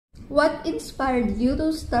What inspired you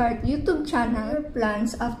to start YouTube channel? Your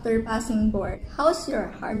plans after passing board? How's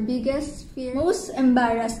your heart? Biggest fear? Most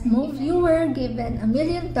embarrassed move? If you were given $1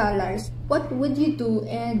 million, what would you do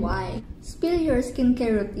and why? Spill your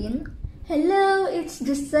skincare routine? Hello, it's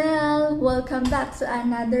Giselle. Welcome back to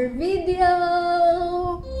another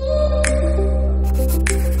video.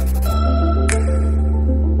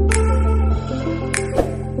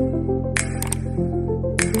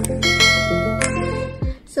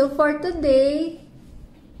 So for today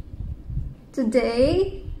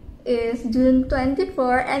is June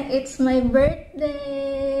 24 and it's my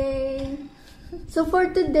birthday. So for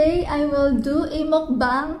today, I will do a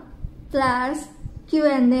mukbang plus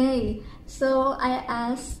Q&A. So I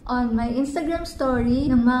asked on my Instagram story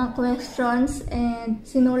ng mga questions and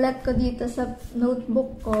sinulat ko dito sa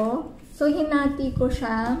notebook ko. So hinati ko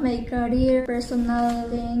siya, may career, personal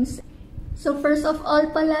links. So first of all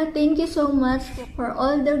pala, thank you so much for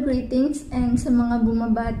all the greetings and sa mga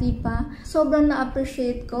bumabati pa. Sobrang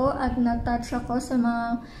na-appreciate ko at na-touch ako sa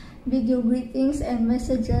mga video greetings and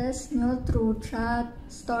messages nyo through chat,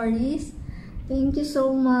 stories. Thank you so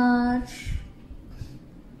much.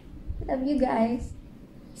 Love you guys.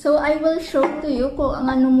 So I will show to you kung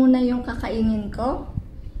ano muna yung kakainin ko.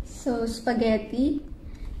 So spaghetti.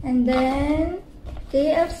 And then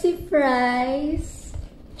KFC fries.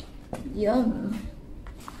 Yum!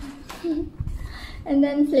 And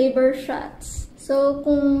then flavor shots. So,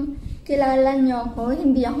 kung kilala nyo ako,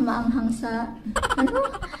 hindi ako maanghang sa...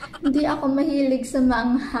 hindi ako mahilig sa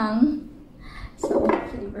maanghang. So,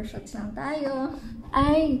 flavor shots lang tayo.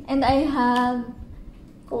 And I have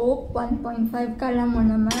Coke, 1.5. Kala mo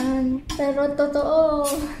naman. Pero totoo,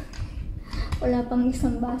 wala pang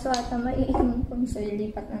isang baso ata maiinom ko. So,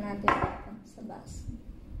 ilipat na natin sa baso.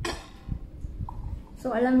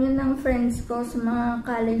 So, alam yun ng friends ko, sa mga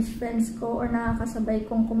college friends ko, or nakakasabay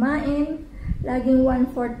kong kumain, laging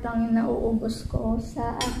 1/4 lang yung nauubos ko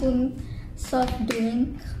sa aking soft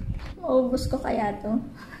drink. Mauubos ko kaya to.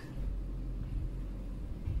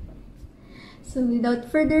 So, without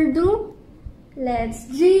further ado, let's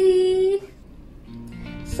G!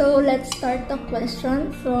 So, let's start the question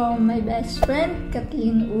from my best friend,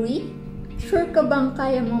 Kathleen Uy. Sure ka bang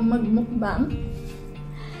kaya mo magmukbang?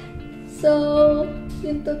 So,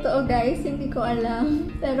 yung totoo guys, hindi ko alam.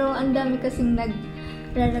 Pero ang dami kasing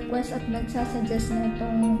nag-request at nagsasuggest na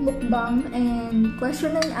itong mukbang and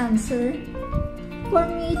question and answer. For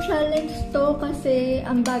me, challenge to kasi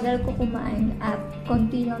ang bagal ko kumain at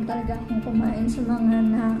konti lang talaga akong kumain sa mga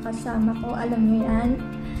nakakasama ko. Alam mo yan.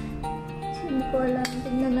 So, hindi ko alam.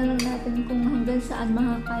 Tingnan na lang natin kung hanggang saan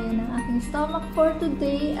makakaya ng aking stomach for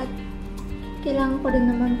today at kailangan ko rin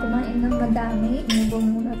naman kumain ng madami. Inubong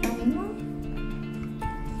muna tayo mo.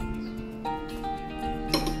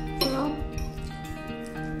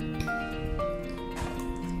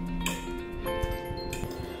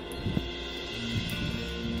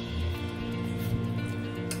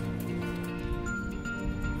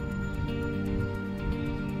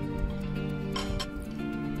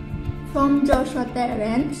 From Joshua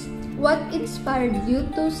Terence, what inspired you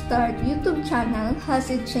to start YouTube channel?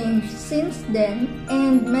 Has it changed since then?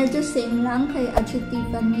 And medyo same lang kay Ate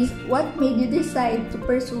Tiffany. What made you decide to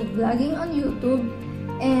pursue vlogging on YouTube?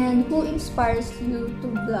 And who inspires you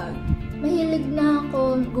to vlog? Mahilig na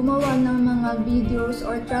ako gumawa ng mga videos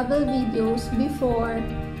or travel videos before.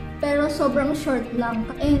 Pero sobrang short lang.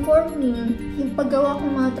 And for me, yung paggawa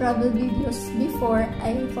kong mga travel videos before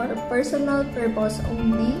ay for personal purpose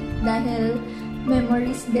only. Dahil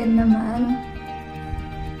memories din naman.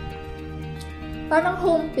 Parang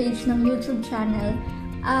homepage ng YouTube channel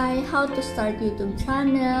ay how to start YouTube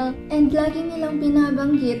channel. And lagi nilang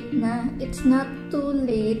binabanggit na it's not too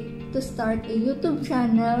late to start a YouTube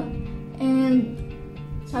channel. And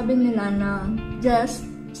sabi nila na just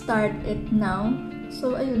start it now.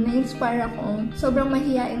 So, ayun, na-inspire ako. Sobrang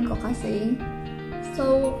mahihain ko kasi.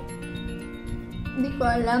 So, hindi ko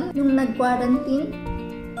alam. Yung nag-quarantine,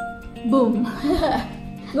 boom!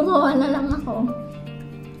 Gumawa na lang ako.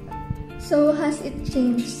 So, has it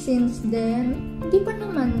changed since then? Hindi pa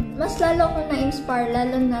naman. Mas lalo ako na-inspire,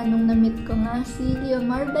 lalo na nung na-meet ko nga si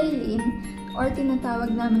Leomar Bailin, or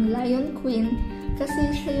tinatawag namin Lion Queen.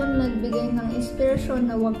 Kasi siya yung nagbigay ng inspirasyon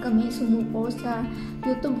na huwag kami sumuko sa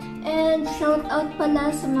YouTube. And shout out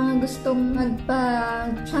pala sa mga gustong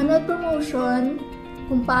magpa-channel promotion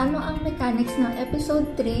kung paano ang mechanics ng episode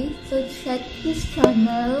 3. So check his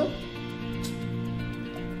channel.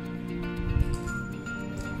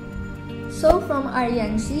 So from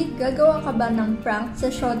Aryan C, gagawa ka ba ng prank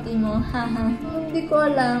sa shorty mo? Haha. Hindi ko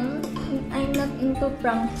alam. I'm not into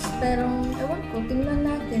pranks. Pero ewan ko, tingnan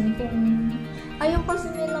natin kung Ayaw kasi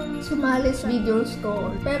nilang sumali sa videos ko.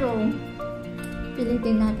 Pero,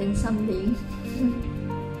 pilitin natin someday.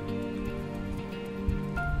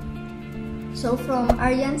 So, from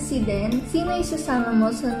Aryan C din, sino isasama mo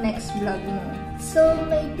sa next vlog mo? So,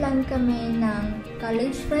 may plan kami ng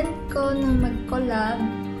college friend ko na mag-collab.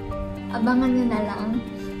 Abangan nyo na lang.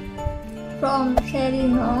 From Sherry,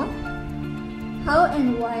 no? How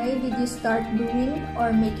and why did you start doing or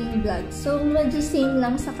making vlogs? So, medyo same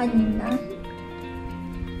lang sa kanina.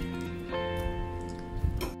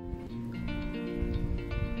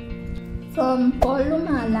 From Paul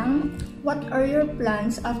Lumalang, what are your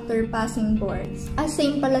plans after passing boards?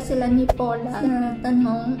 Same pala sila ni Paula na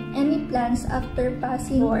tanong, any plans after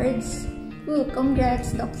passing boards?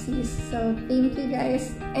 Congrats, Doxies. So, thank you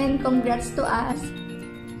guys. And congrats to us.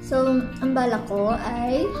 So, ang bala ko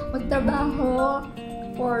ay magtrabaho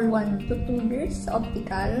for 1 to 2 years sa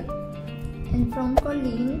optical. And from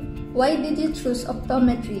Colleen, why did you choose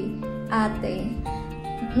optometry? Ate.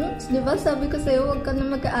 Diba sabi ko sa'yo, huwag ka na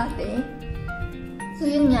mag-ate. So,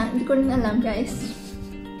 yun nga. Hindi ko rin alam, guys.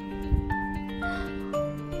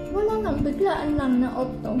 Wala lang. Biglaan lang na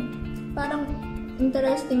opto. Parang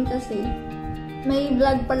interesting kasi. May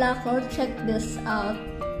vlog pala ako. Check this out.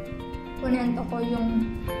 Kunento ko yung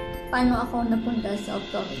paano ako napunta sa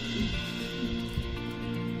optometry.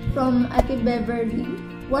 From Ate Beverly,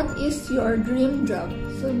 what is your dream job?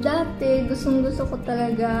 So, dati, gustong-gusto ko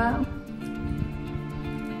talaga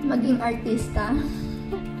maging artista.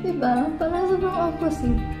 Diba? Parang sobrang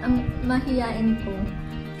opposite. Ang mahiyain ko.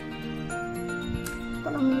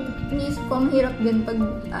 Parang iniisip ko ang hirap din pag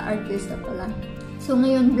artista pala. So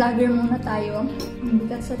ngayon, vlogger muna tayo. Ang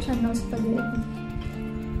bigat sa channel spaghetti.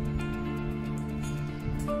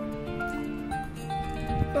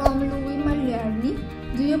 From Louie Malyari,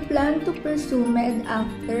 do you plan to pursue med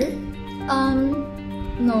after?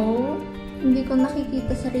 No. Hindi ko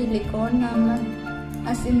nakikita sarili ko na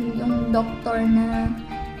as in yung doctor na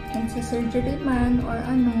nagsa-surgery man or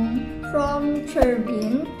ano. From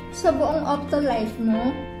Chervin, sa buong opto life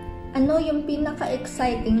mo, ano yung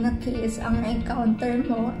pinaka-exciting na case ang na-encounter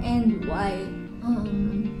mo and why?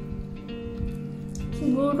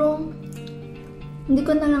 Siguro, hindi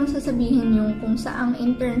ko na lang sasabihin yung kung saang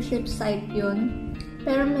internship site yun.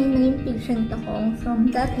 Pero may naging patient ako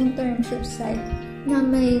from that internship site na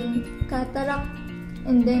may cataract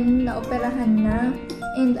and then naoperahan na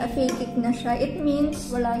and aphakic na siya. It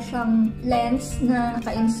means wala siyang lens na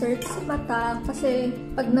naka-insert sa mata kasi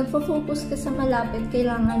pag nagfo-focus ka sa malapit,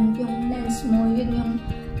 kailangan yung lens mo, yun yung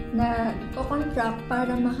na-contract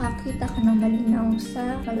para makakita ka ng malinaw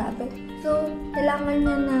sa malapit. So, kailangan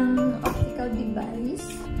niya ng optical device.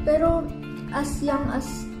 Pero, as young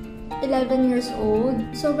as 11 years old,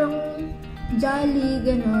 sobrang jolly,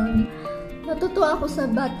 ganun. Natutuwa ako sa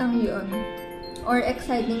batang yun. Or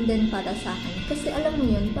exciting din para sa akin. Kasi alam mo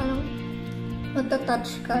yun, parang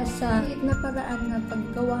matatouch ka sa liit na paraan na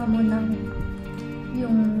paggawa mo ng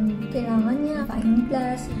yung kailangan niya, fine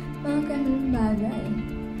glass, mga ganun bagay.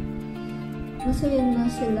 Masaya na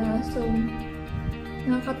sila. So,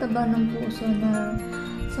 nakakataba ng puso na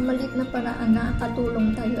sa maliit na paraan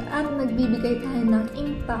nakakatulong tayo at nagbibigay tayo ng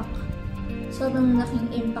impact. Sobrang laking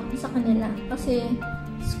impact sa kanila. Kasi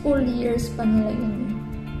school years pa nila yun.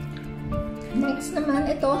 Next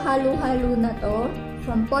naman, ito, halo-halo na to.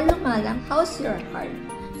 From Paul Lumalang, how's your heart?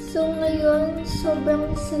 So, ngayon,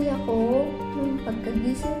 sobrang saya ko. Yung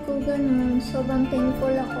pagkagising ko, ganun. Sobrang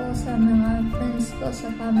thankful ako sa mga friends ko,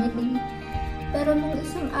 sa family. Pero nung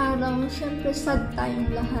isang araw, syempre sad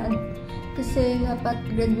tayong lahat. Kasi dapat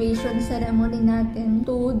graduation ceremony natin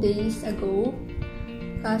 2 days ago.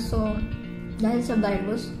 Kaso, dahil sa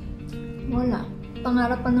virus, wala.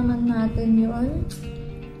 Pangarap pa naman natin yun.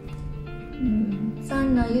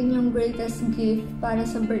 Sana yun yung greatest gift para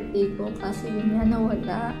sa birthday ko kasi yun nga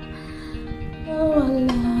nawala.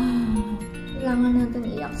 Kailangan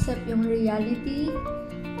natin i-accept yung reality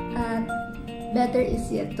at better is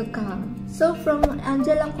yet to come. So from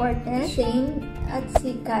Angela Cortez, Shane at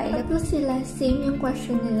si Kai, tatlo sila, same yung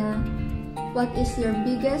question nila. What is your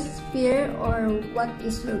biggest fear or what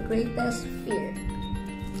is your greatest fear?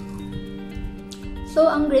 So,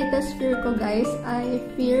 ang greatest fear ko, guys, ay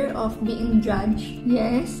fear of being judged.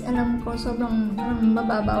 Yes, alam ko, sobrang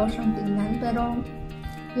mababaw siyang tingnan. Pero,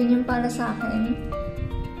 yun yung para sa akin.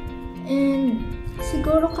 And,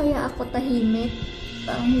 siguro kaya ako tahimik.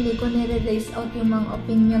 Parang hindi ko nire-raise out yung mga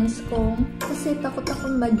opinions ko. Kasi takot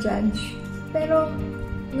akong ma-judge. Pero,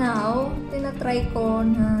 now, tinatry ko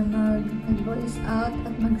na mag-voice out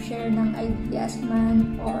at mag-share ng ideas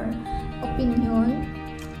man or opinion.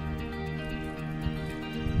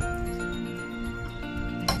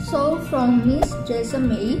 So, from Miss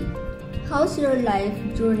Giselle Shi, how's your life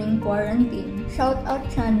during quarantine? Shout out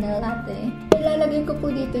channel ate. Ilalagay ko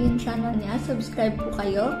po dito yung channel niya. Subscribe po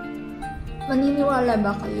kayo. Maniniwala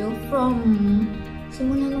ba kayo? From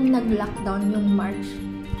simula nung nag-lockdown yung March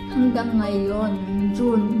hanggang ngayon,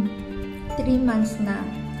 June, 3 months na.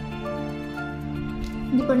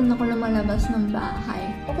 Hindi pa rin ako lumalabas ng bahay.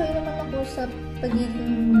 Okay naman ako sa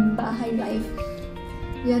pagiging bahay life.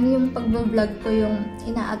 Yan yung pag-vlog ko, yung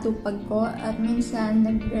inaatupag ko. At minsan,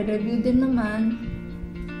 nagre-review din naman.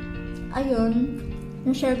 Ayun,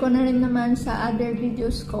 na-share ko na rin naman sa other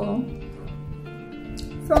videos ko.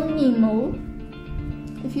 From Nemo,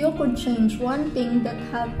 if you could change one thing that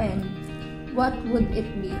happened, what would it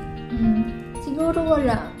be? Siguro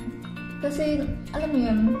wala. Kasi, alam mo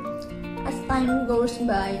yun, as time goes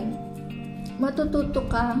by, matututo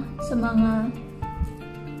ka sa mga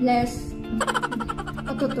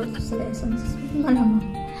matututo sa lessons.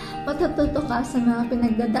 Matututo ka sa mga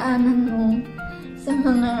pinagdadaanan mo, sa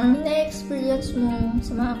mga na-experience mo,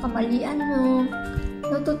 sa mga kamalian mo.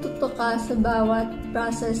 Natututo ka sa bawat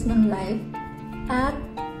process ng life. At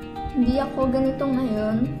hindi ako ganito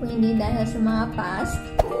ngayon kung hindi dahil sa mga past.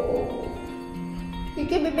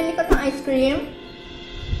 Kiki, bibili ka ng ice cream?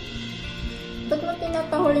 Ba't mo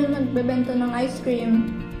pinapahuli nagbebento ng ice cream?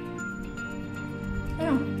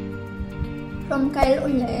 Ano? From Kyle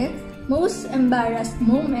ulit. Most embarrassed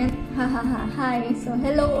moment. Hahaha. Hi. So,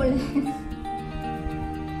 hello ulit.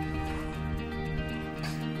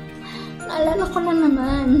 Naalala ko na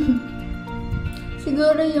naman.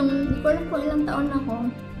 Siguro yung, hindi ko alam kung ilang taon ako.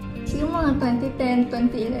 Siguro mga 2010,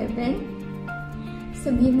 2011. Sa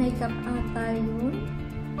B-Makeup ata yun.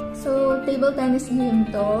 So, table tennis game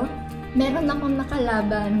to. Meron akong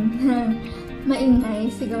nakalaban na maingay,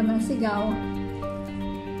 sigaw ng sigaw.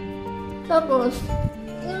 Tapos,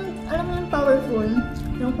 yung, alam mo yung powerful,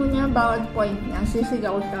 yung kunya bawat point niya,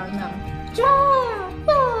 sisigaw siya ng Cha!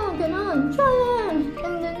 Ya! Ganon! Cha!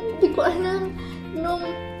 And then, hindi ko alam, nung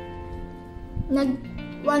nag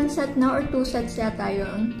one set na or 2 sets yata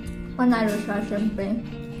yun, panalo siya, syempre.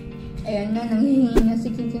 Ayan nga, nanghihingi na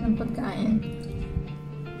si Kiki ng pagkain.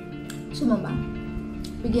 Sumaba.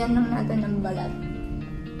 Bigyan lang natin ng balat.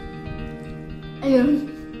 Ayun.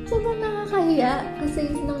 Sobrang nakakahiya.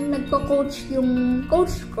 Kasi nung nagko-coach yung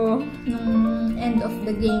coach ko, nung end of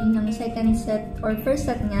the game, ng second set or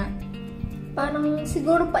first set nga, parang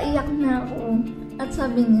siguro paiyak na ako. At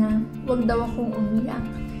sabi niya, wag daw akong umiyak.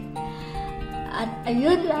 At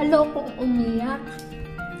ayun, lalo akong umiyak.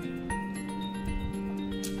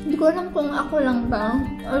 Hindi ko alam kung ako lang ba,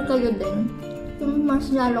 or kayo din. Yung mas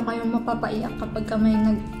lalo kayong mapapaiyak kapag ka may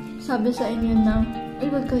nagsabi sa inyo na, ay,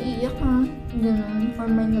 wag ka iiyak ha. Ganun. Or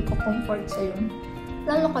may nagko-comfort sa'yo.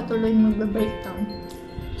 Lalo ka tuloy magbe-breakdown.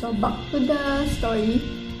 So, back to the story.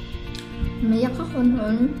 Umiyak ako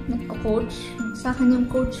noon. Nagko-coach. Sa akin yung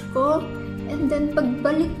coach ko. And then,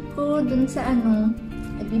 pagbalik ko dun sa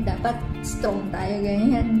di dapat strong tayo.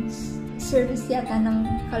 Ganyan. Service yata ng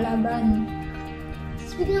kalaban.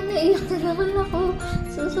 Tapos biglang naiyak na naman ako.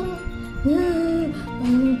 So,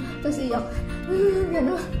 tapos iyak.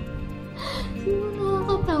 Gano'n. Siguro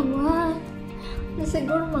nakakatawa. Na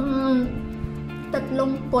siguro mga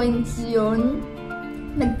 3 points yun.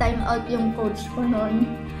 Nag-time out yung coach ko noon.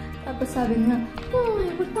 Tapos sabi niya,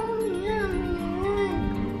 uy, ba't ako umiyak?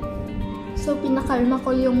 So, pinakalma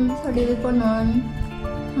ko yung sarili ko noon.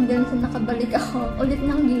 Hanggang sa nakabalik ako ulit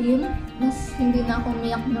ng game. Mas hindi na ako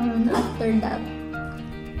umiyak noon after that.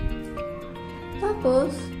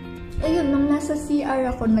 Tapos, ayun, nung nasa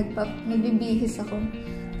CR ako, nagbibihis ako.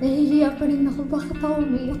 Nahihiya pa rin ako, bakit ako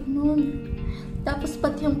umiyak noon? Tapos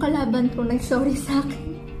pati yung kalaban ko, nag-sorry sa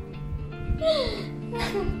akin.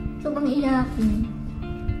 Sobrang iyakin.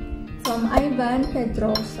 From Ivan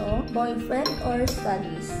Pedroso, boyfriend or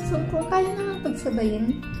studies? So, kung kaya naman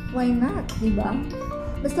pagsabayin, why not, diba?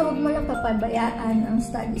 Basta wag mo lang papabayaan ang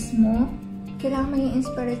studies mo. Kailangan may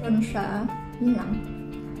inspiration siya. Yun lang.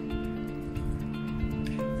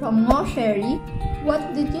 From Mo Sherry, what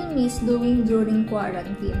did you miss doing during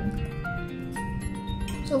quarantine?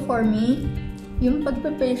 So for me, yung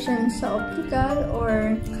pagpe-patient sa optical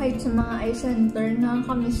or kahit sa mga eye center,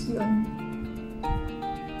 nakakamiss yun.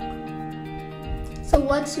 So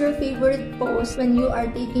what's your favorite pose when you are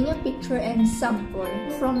taking a picture and sample?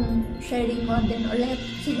 From Sherry mo din ulit.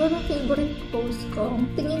 Siguro favorite pose ko,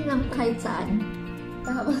 tingin lang kahit saan.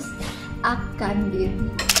 Tapos, act candid.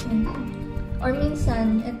 Or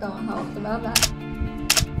minsan, ito, hawak sa baba.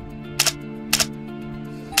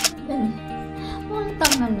 Ganun. Mukhang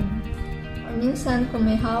tanga lang. Or minsan, kung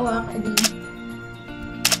may hawak, edi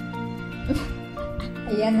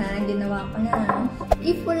Ayan na, ginawa ko na.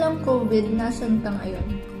 If walang COVID, nasan ka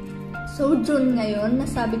ngayon? So, June ngayon,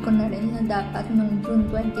 nasabi ko na rin na dapat nung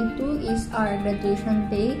June 22 is our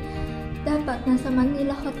graduation day. Dapat nasa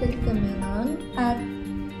Manila Hotel kami nun at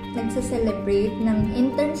nagsa-celebrate ng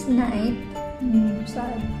Interns Night.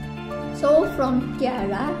 Sad. So, from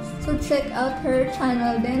Kiara. So, check out her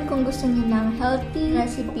channel din kung gusto niyo ng healthy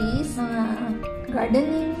recipes, mga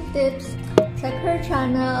gardening tips. Check her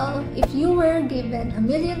channel. If you were given $1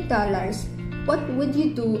 million, what would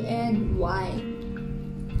you do and why?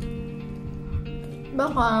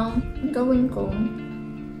 Baka gawin ko,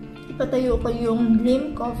 ipatayo ko yung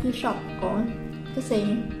dream coffee shop ko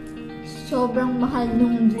kasi sobrang mahal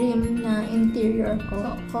nung dream na interior ko,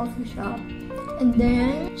 coffee shop. And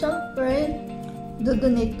then, syempre,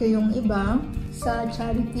 dodonate ko yung iba sa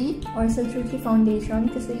charity or sa Churchy Foundation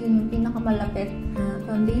kasi yun yung pinakamalapit na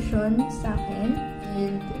foundation sa akin.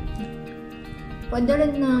 And pwede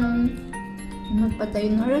rin nang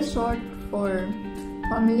magpatayo ng resort for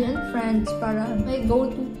family and friends para may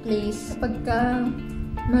go-to place pagka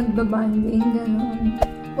magbabanding, gano'n.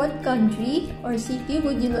 What country or city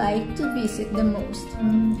would you like to visit the most?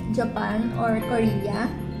 Japan or Korea?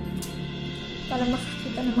 Para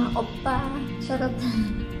makakita ng mga oppa. Sarap.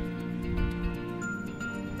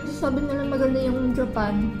 Sabi nila maganda yung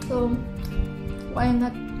Japan. So, why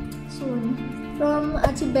not soon? From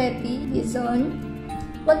Ate Betty, Bizon.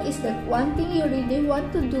 What is that one thing you really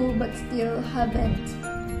want to do but still haven't?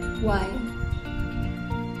 Why?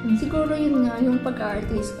 Siguro yun nga, yung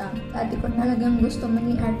pagka-artista. Dati ko talagang gusto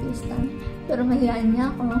maging artista. Pero mahihain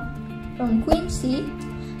niya ako. From Quincy,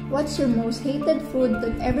 what's your most hated food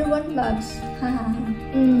that everyone loves?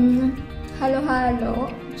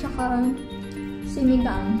 Halo-halo, tsaka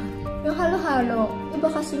sinigang. Yung halo-halo, iba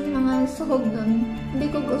kasi yung mga sahog dun. Hindi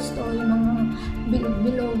ko gusto yung mga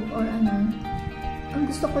bilog-bilog or ano. Ang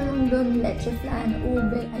gusto ko lang dun, leche flan,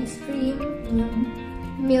 ube, ice cream, yung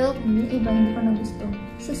milk, yung iba hindi ko na gusto.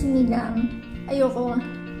 Sa sinigang, ayoko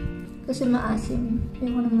kasi maasim.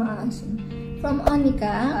 Ayoko na maasim. From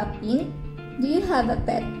Anika, Pink, do you have a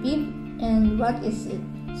pet peeve and what is it?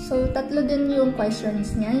 So, tatlo din yung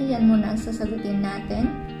questions niya. Yan muna ang sasagutin natin.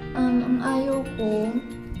 Ang ayaw ko,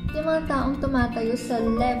 yung mga taong tumatayo sa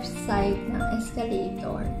left side ng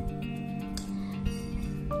escalator.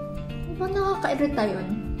 Diba nakaka-irita yun?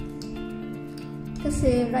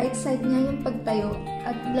 Kasi right side niya yung pagtayo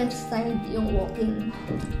at left side yung walking.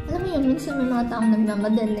 Alam mo yun, minsan may mga taong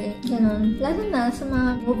nagmamadali. Ganon. Lalo na sa mga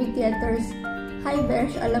movie theaters. Hi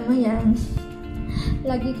Besh, alam mo yan.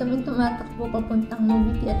 Lagi kaming tumatakbo papuntang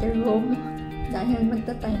movie theater room dahil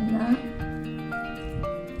magta-time na.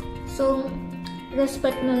 So,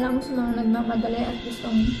 respect na lang sa mga nagmamadali at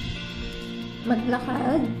gustong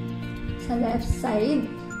maglakad sa left side.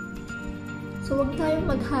 So, huwag tayong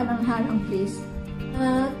magharang-harang please.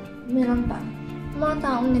 At meron pa, mga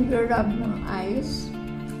taong nagre-rub ng eyes.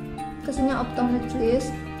 Kasi nga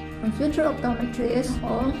optometrist, ang future optometrist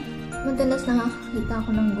ako, madalas nakakakita ako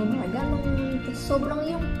ng gumaganong, sobrang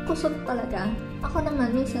yung kusot talaga. Ako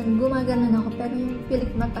naman, minsan gumaganon ako, pero yung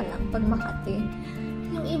pilik mata lang pag Makati.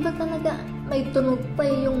 Yung iba talaga, may tunog pa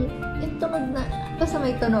yung tunog na, basta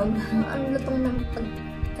may tunog. Ang lutong ng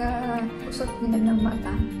pagkakusot nila ng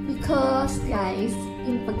mata. Because, guys,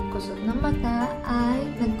 yung pagkusot ng mata ay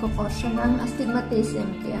nagkukos siya ng astigmatism.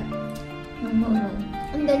 Kaya, no.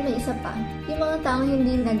 And then, may isa pa. Yung mga taong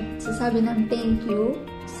hindi nagsasabi ng thank you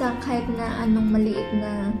sa kahit na anong maliit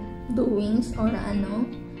na doings or ano.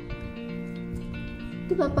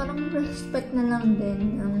 Diba, parang respect na lang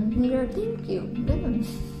din ng your thank you. Ganun.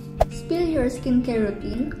 Spill your skincare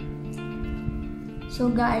routine.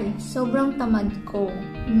 So guys, sobrang tamad ko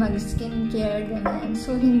mag-skincare, ganyan.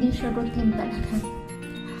 So, hindi siya routine talaga.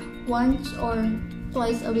 Once or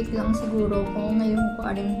twice a week lang siguro ko ngayong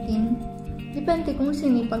quarantine. Depende kung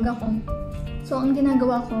sinipag ako. So, ang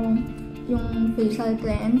ginagawa ko, yung facial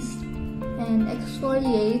cleanse, and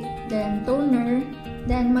exfoliate, then toner,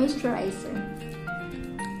 then moisturizer.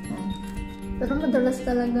 Yan. Pero madalas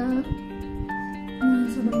talaga,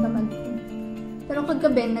 sobrang tamad ko. Pero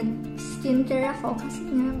kagabi, nag-skincare ako kasi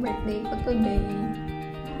nga birthday ko today.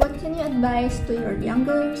 What can you advise to your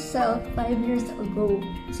younger self 5 years ago?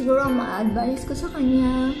 Siguro ang ma-advise ko sa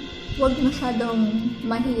kanya, huwag masyadong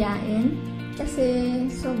mahiyain. Kasi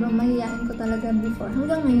sobrang mahiyain ko talaga before.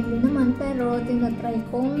 Hanggang ngayon din naman, pero tinatry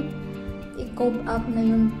kong i-cope up na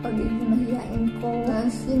yung pagiging mahiyain ko.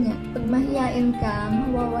 Tapos yun nga, pag mahiyain ka,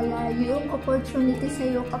 mawawala yung opportunity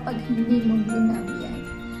sa'yo kapag hindi mo ginagawa.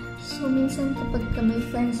 So minsan kapag may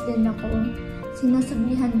friends din ako,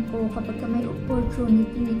 sinasabihan ko kapag may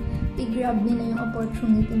opportunity, i-grab nila yung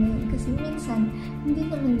opportunity na yun. Kasi minsan, hindi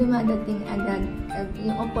naman dumadating agad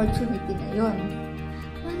yung opportunity na yun.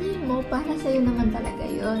 Malay mo, para sa'yo naman talaga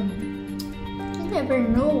yun. You never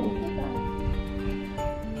know. Diba?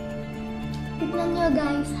 Tignan nyo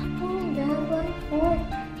guys. Oh my God, 1/4.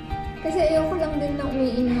 Kasi ayoko lang din na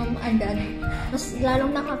umiinom agad. Mas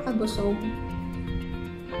lalong nakakabusog.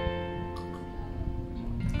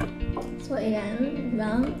 So, ayan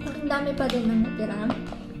lang. Ang dami pa din ng natira.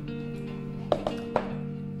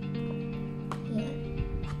 Ayan.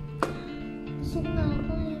 Busog na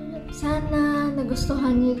ako. Sana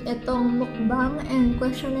nagustuhan niyo itong mukbang and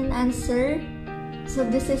question and answer. So,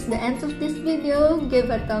 this is the end of this video. Give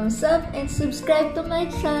a thumbs up and subscribe to my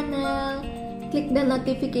channel. Click the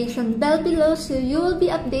notification bell below so you will be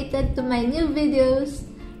updated to my new videos.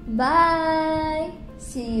 Bye!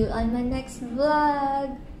 See you on my next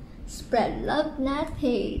vlog. Spread love, not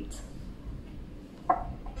hate.